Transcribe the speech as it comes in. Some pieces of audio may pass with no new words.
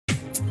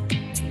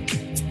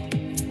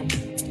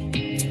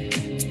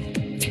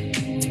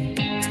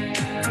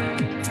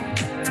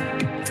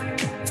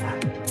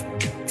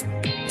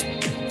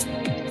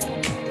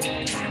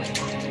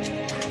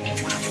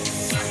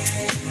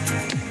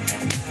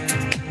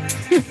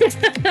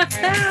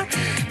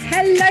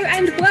Hello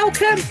and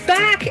welcome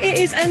back. It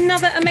is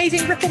another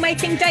amazing ripple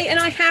making day, and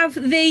I have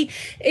the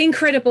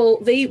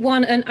incredible, the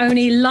one and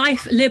only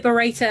Life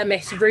Liberator,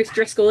 Miss Ruth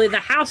Driscoll, in the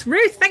house.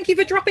 Ruth, thank you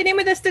for dropping in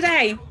with us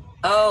today.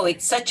 Oh,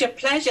 it's such a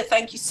pleasure.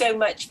 Thank you so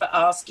much for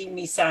asking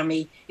me,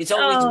 Sammy. It's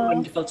always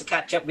wonderful to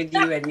catch up with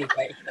you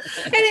anyway.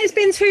 And it's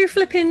been too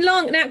flipping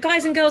long. Now,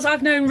 guys and girls,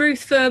 I've known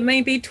Ruth for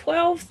maybe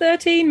 12,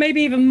 13,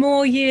 maybe even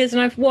more years,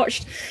 and I've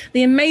watched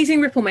the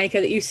amazing ripple maker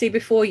that you see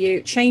before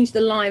you change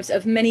the lives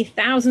of many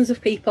thousands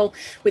of people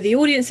with the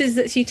audiences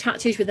that she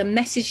touches, with the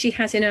message she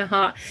has in her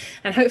heart.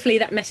 And hopefully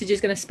that message is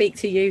going to speak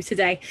to you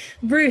today.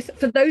 Ruth,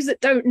 for those that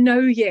don't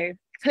know you,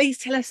 please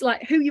tell us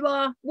who you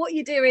are, what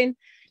you're doing,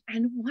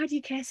 and why do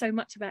you care so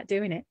much about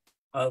doing it?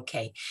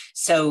 Okay,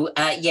 so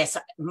yes,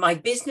 my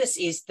business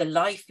is the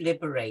Life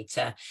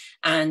Liberator,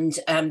 and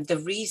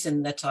the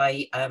reason that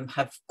I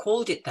have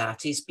called it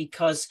that is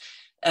because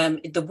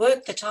the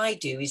work that I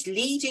do is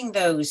leading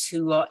those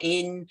who are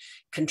in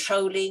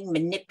controlling,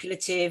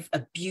 manipulative,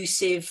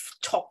 abusive,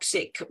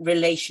 toxic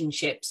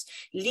relationships,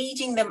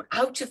 leading them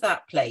out of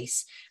that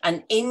place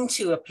and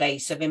into a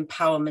place of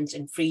empowerment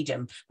and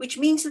freedom, which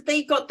means that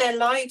they've got their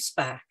lives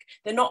back.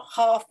 They're not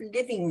half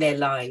living their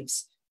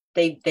lives.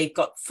 They've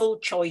got full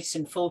choice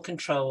and full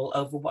control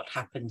over what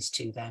happens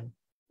to them.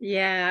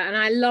 Yeah, and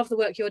I love the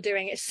work you're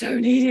doing. It's so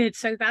needed,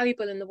 so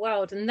valuable in the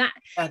world. And that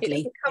it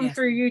doesn't come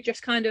through you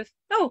just kind of,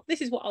 oh,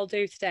 this is what I'll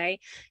do today.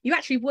 You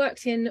actually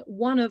worked in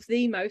one of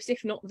the most,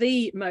 if not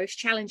the most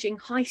challenging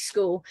high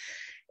school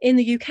in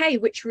the UK,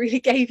 which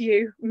really gave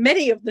you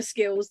many of the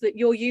skills that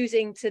you're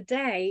using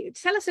today.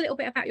 Tell us a little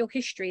bit about your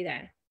history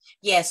there.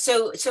 Yeah,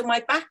 so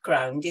my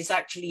background is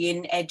actually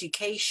in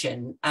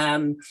education,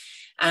 so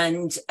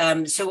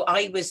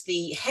I was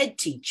the head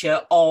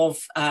teacher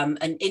of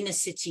an inner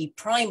city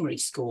primary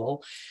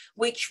school,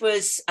 which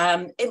was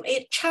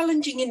a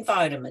challenging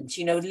environment,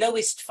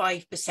 lowest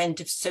 5%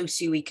 of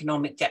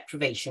socioeconomic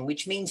deprivation,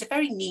 which means a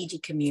very needy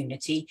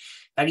community,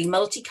 very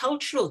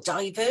multicultural,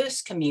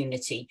 diverse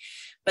community.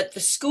 But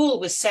the school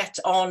was set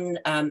on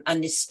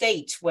an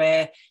estate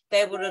where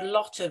there were a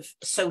lot of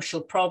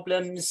social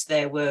problems.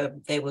 There were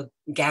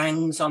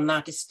gangs on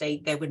that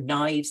estate. There were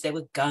knives. There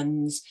were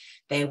guns.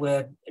 There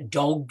were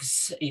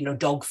dogs.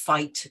 Dog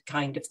fight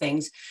kind of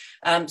things.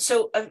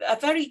 So a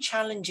very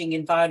challenging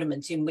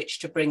environment in which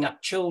to bring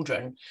up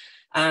children.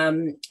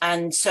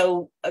 And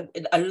so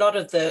a lot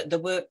of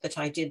the work that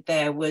I did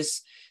there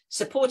was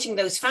supporting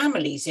those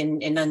families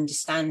in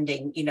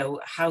understanding,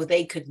 how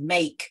they could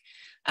make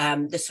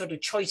the sort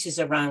of choices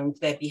around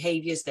their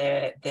behaviors,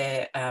 their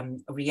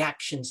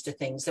reactions to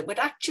things that would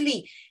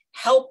actually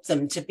help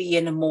them to be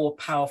in a more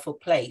powerful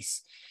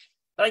place.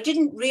 But I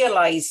didn't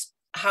realize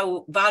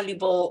how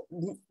valuable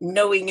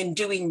knowing and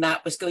doing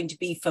that was going to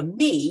be for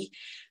me,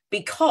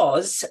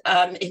 because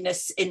in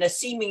a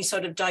seeming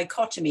sort of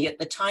dichotomy at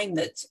the time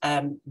that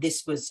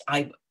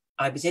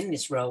I was in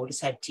this role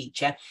as head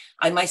teacher,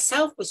 I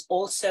myself was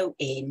also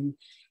in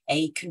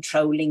a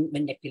controlling,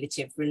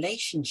 manipulative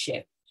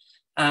relationship.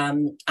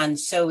 And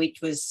so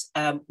it was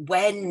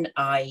when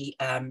I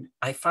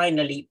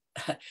finally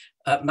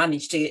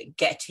managed to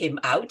get him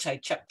out. I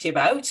chucked him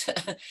out.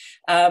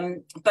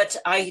 But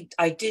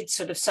I did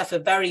sort of suffer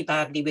very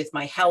badly with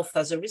my health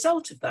as a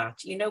result of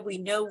that. We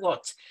know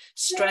what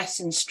stress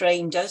and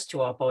strain does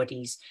to our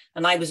bodies.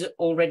 And I was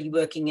already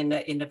working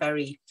in a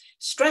very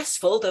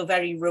stressful, though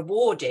very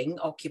rewarding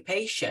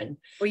occupation.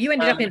 Well, you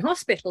ended up in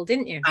hospital,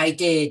 didn't you? I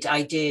did.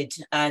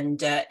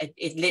 And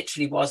it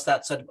literally was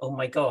that sort of, oh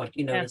my God,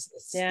 is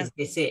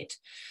this it?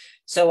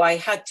 So I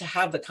had to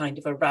have a kind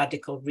of a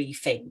radical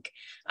rethink.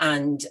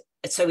 And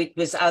so it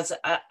was as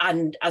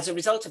a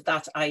result of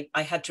that, I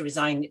had to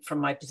resign from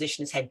my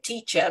position as head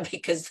teacher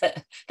because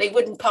they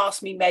wouldn't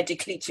pass me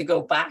medically to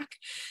go back.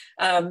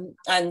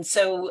 And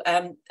so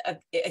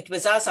it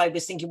was as I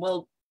was thinking,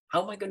 well,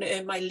 how am I going to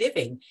earn my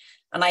living?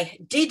 And I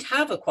did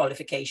have a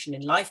qualification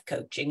in life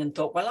coaching and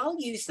thought, well, I'll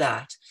use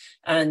that.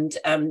 And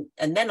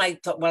then I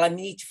thought, well, I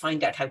need to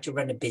find out how to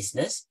run a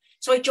business.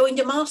 So I joined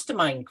a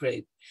mastermind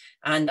group,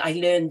 and I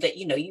learned that,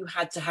 you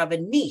had to have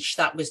a niche.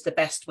 That was the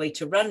best way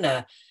to run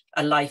a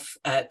life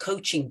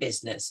coaching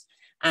business.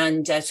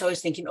 And so I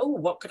was thinking, oh,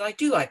 what could I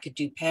do? I could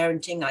do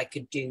parenting. I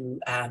could do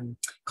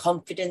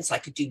confidence. I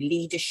could do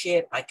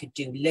leadership. I could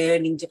do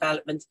learning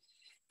development.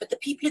 But the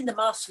people in the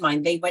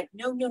mastermind, they went,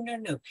 no.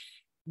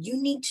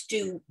 You need to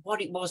do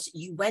what it was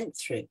you went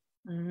through.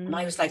 And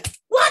I was like,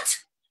 what?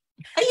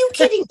 Are you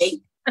kidding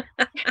me?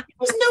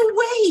 There's no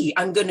way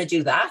I'm going to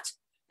do that.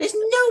 There's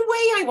no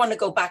way I want to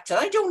go back to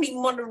that. I don't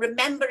even want to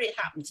remember it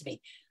happened to me.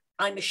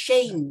 I'm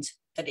ashamed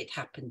that it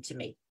happened to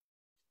me.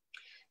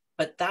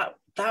 But that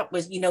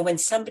was, when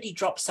somebody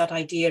drops that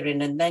idea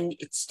in, and then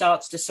it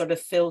starts to sort of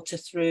filter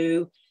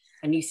through,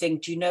 and you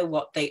think, do you know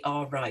what? They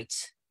are right.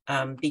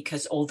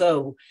 Because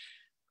although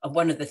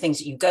one of the things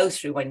that you go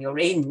through when you're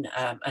in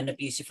an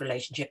abusive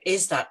relationship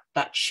is that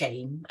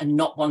shame and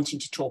not wanting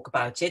to talk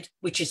about it,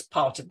 which is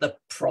part of the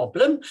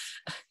problem,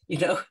 you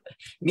know,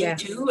 me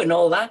too and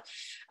all that.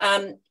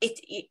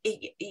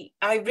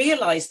 I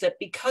realized that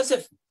because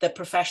of the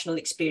professional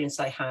experience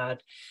I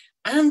had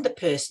and the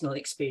personal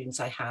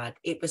experience I had,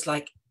 it was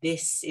like,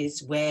 this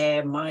is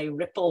where my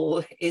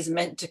ripple is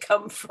meant to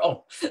come from.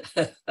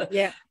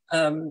 Yeah.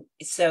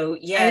 So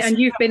yes, and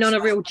you've been on a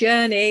real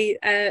journey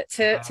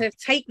to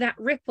take that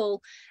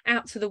ripple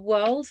out to the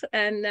world,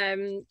 and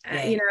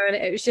you know, and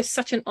it was just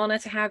such an honor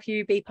to have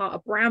you be part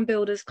of Brand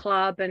Builders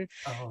Club and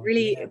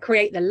really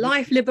create the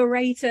Life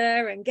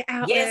Liberator and get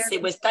out there. Yes,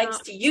 it was thanks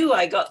to you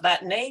I got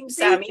that name,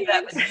 Sammy.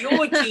 That was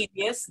your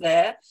genius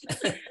there.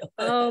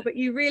 Oh, but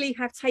you really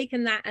have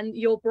taken that, and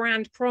your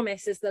brand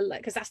promise is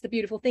because that's the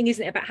beautiful thing,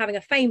 isn't it, about having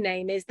a fame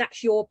name, is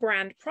that's your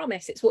brand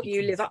promise. It's what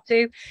you live up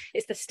to.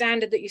 It's the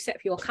standard that you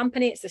set for your company.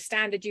 It's the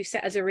standard you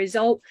set as a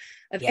result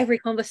of every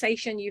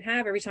conversation you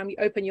have. Every time you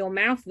open your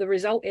mouth, the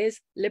result is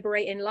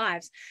liberating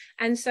lives.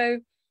 And so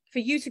for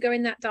you to go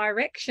in that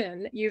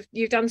direction, you've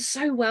done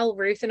so well,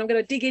 Ruth, and I'm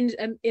going to dig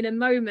in a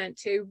moment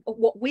to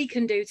what we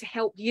can do to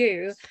help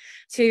you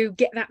to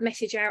get that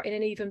message out in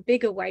an even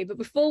bigger way. But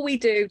before we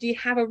do you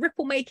have a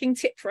ripple making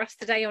tip for us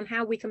today on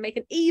how we can make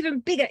an even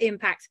bigger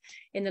impact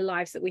in the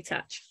lives that we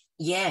touch?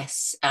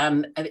 Yes,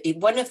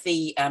 one of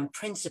the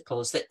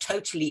principles that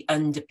totally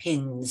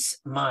underpins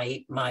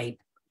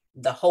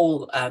the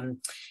whole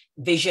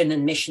vision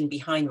and mission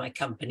behind my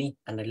company,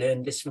 and I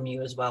learned this from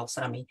you as well,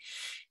 Sammy.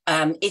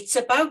 It's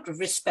about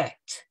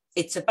respect.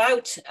 It's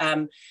about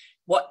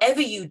whatever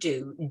you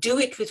do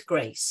it with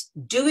grace,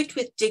 do it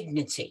with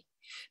dignity.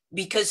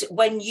 Because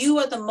when you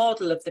are the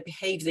model of the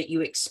behavior that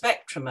you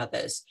expect from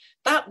others,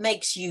 that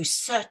makes you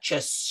such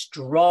a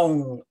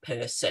strong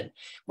person.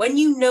 When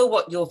you know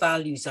what your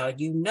values are,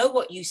 you know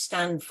what you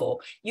stand for,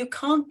 you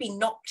can't be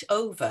knocked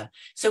over.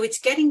 So it's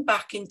getting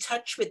back in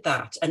touch with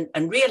that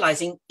and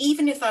realizing,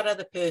 even if that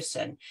other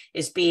person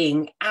is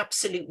being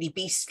absolutely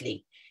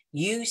beastly,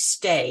 you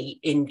stay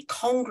in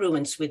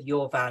congruence with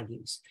your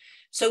values.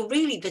 So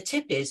really the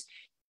tip is,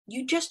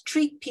 you just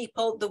treat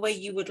people the way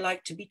you would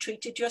like to be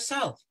treated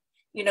yourself.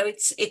 You know,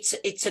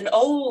 it's an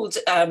old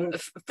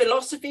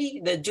philosophy,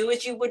 the do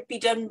as you would be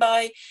done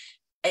by,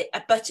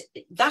 but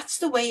that's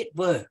the way it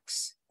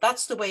works.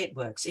 That's the way it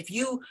works. If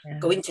you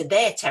go into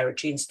their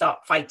territory and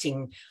start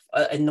fighting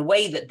in the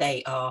way that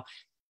they are,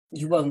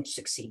 you won't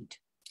succeed.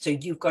 So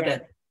you've got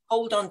to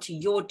hold on to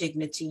your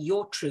dignity,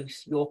 your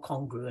truth, your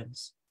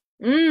congruence.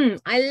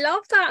 I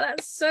love that.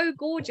 That's so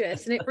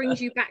gorgeous. And it brings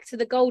you back to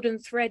the golden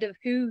thread of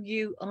who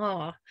you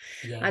are.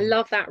 I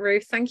love that,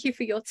 Ruth. Thank you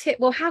for your tip.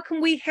 Well, how can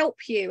we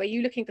help you? Are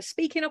you looking for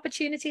speaking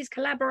opportunities,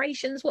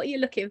 collaborations? What are you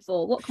looking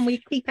for? What can we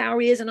keep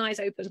our ears and eyes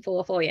open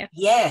for you?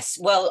 Yes,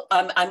 well,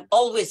 I'm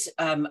always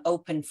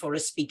open for a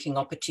speaking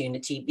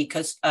opportunity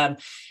because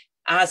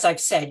as I've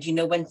said, you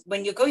know,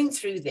 when you're going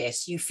through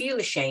this, you feel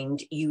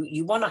ashamed,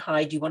 you want to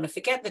hide, you want to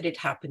forget that it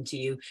happened to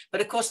you. But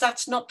of course,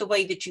 that's not the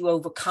way that you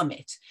overcome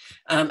it.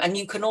 And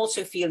you can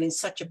also feel in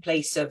such a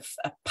place of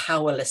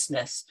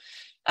powerlessness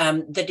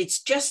that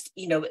it's just,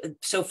 you know,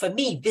 so for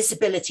me,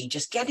 visibility,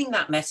 just getting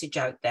that message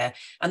out there.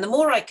 And the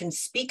more I can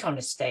speak on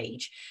a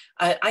stage,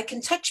 I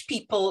can touch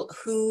people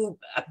who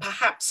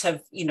perhaps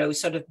have, you know,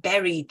 sort of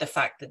buried the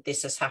fact that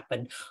this has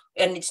happened.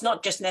 And it's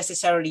not just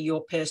necessarily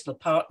your personal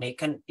partner. It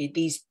can,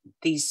 these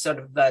sort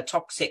of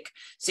toxic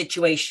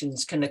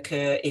situations can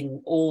occur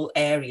in all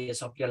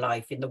areas of your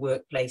life, in the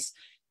workplace,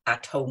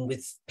 at home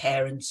with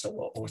parents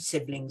or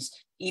siblings,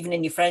 even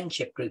in your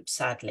friendship group,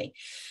 sadly.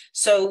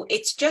 So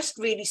it's just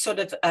really sort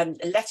of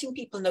letting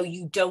people know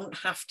you don't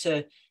have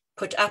to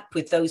put up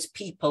with those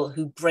people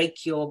who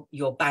break your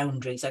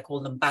boundaries. I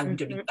call them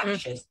boundary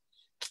bashers.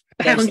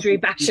 Boundary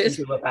bashers.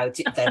 Do about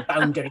it, they're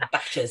boundary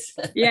bashers.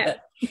 Yeah.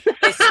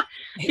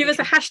 Give us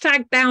a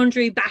hashtag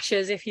boundary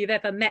bashers if you've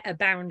ever met a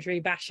boundary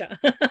basher.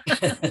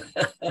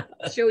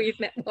 I'm sure you've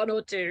met one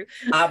or two.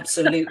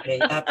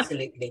 Absolutely.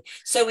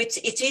 So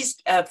it is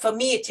for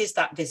me, it is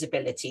that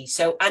visibility.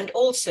 So, and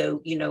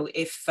also, you know,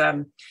 if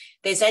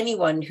there's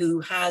anyone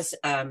who has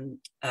an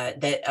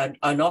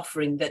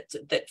offering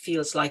that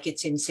feels like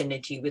it's in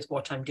synergy with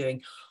what I'm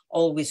doing,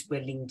 always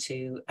willing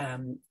to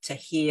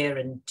hear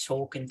and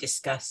talk and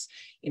discuss.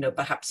 You know,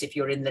 perhaps if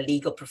you're in the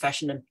legal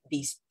profession and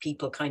these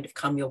people kind of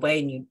come your way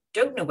and you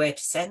don't know where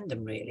to send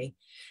them really.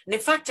 And in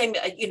fact,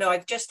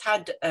 I've just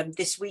had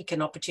this week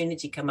an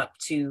opportunity come up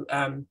to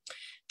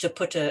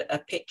put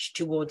a pitch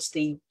towards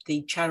the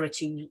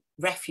charity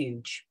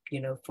Refuge,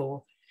 you know,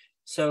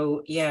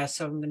 so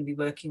I'm going to be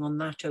working on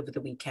that over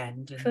the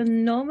weekend.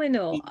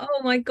 Phenomenal.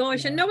 Oh my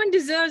gosh. And no one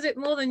deserves it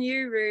more than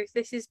you, Ruth.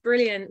 This is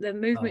brilliant, the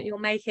movement you're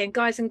making.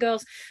 Guys and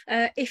girls,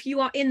 if you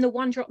are in the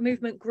One Drop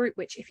Movement group,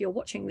 which if you're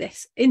watching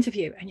this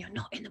interview and you're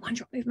not in the One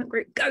Drop Movement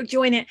group, go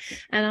join it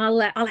and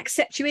I'll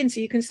accept you in so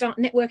you can start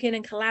networking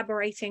and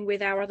collaborating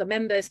with our other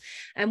members.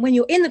 And when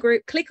you're in the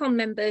group, click on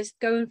members,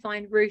 go and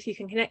find Ruth. You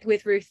can connect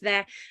with Ruth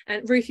there.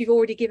 And Ruth, you've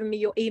already given me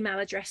your email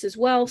address as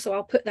well, so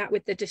I'll put that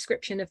with the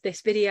description of this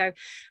video.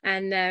 And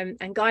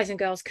and guys and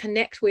girls,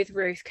 connect with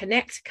Ruth,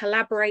 connect,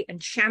 collaborate,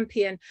 and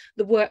champion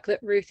the work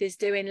that Ruth is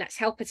doing. Let's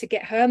help her to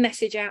get her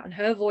message out and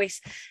her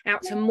voice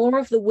out to more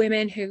of the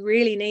women who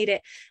really need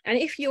it. And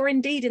if you're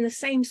indeed in the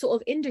same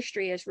sort of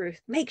industry as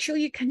Ruth, make sure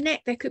you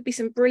connect. There could be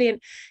some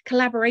brilliant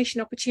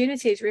collaboration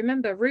opportunities.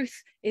 Remember,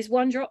 Ruth is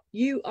one drop,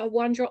 you are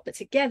one drop, but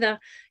together,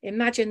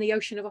 imagine the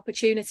ocean of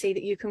opportunity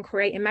that you can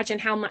create. Imagine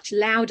how much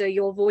louder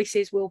your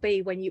voices will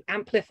be when you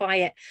amplify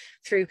it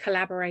through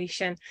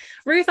collaboration.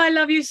 Ruth, I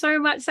love you so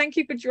much. Thank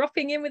you for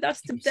dropping in with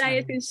us today.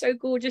 It's been so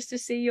gorgeous to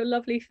see your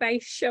lovely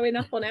face showing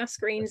up on our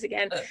screens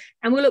again.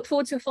 And we'll look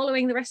forward to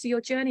following the rest of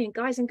your journey. And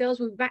guys and girls,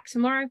 we'll be back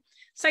tomorrow,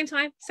 same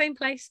time, same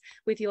place,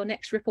 with your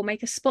next Ripple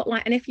Maker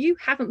Spotlight. And if you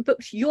haven't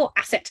booked your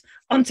asset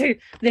onto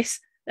this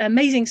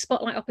amazing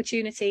Spotlight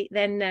opportunity,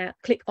 then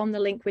click on the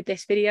link with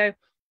this video,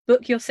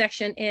 book your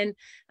session in,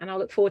 and I'll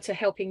look forward to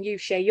helping you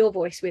share your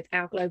voice with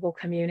our global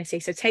community.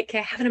 So take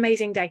care, have an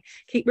amazing day,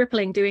 keep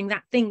rippling, doing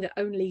that thing that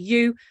only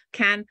you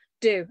can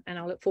do, and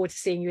I'll look forward to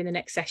seeing you in the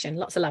next session.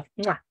 Lots of love.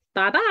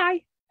 Bye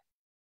bye.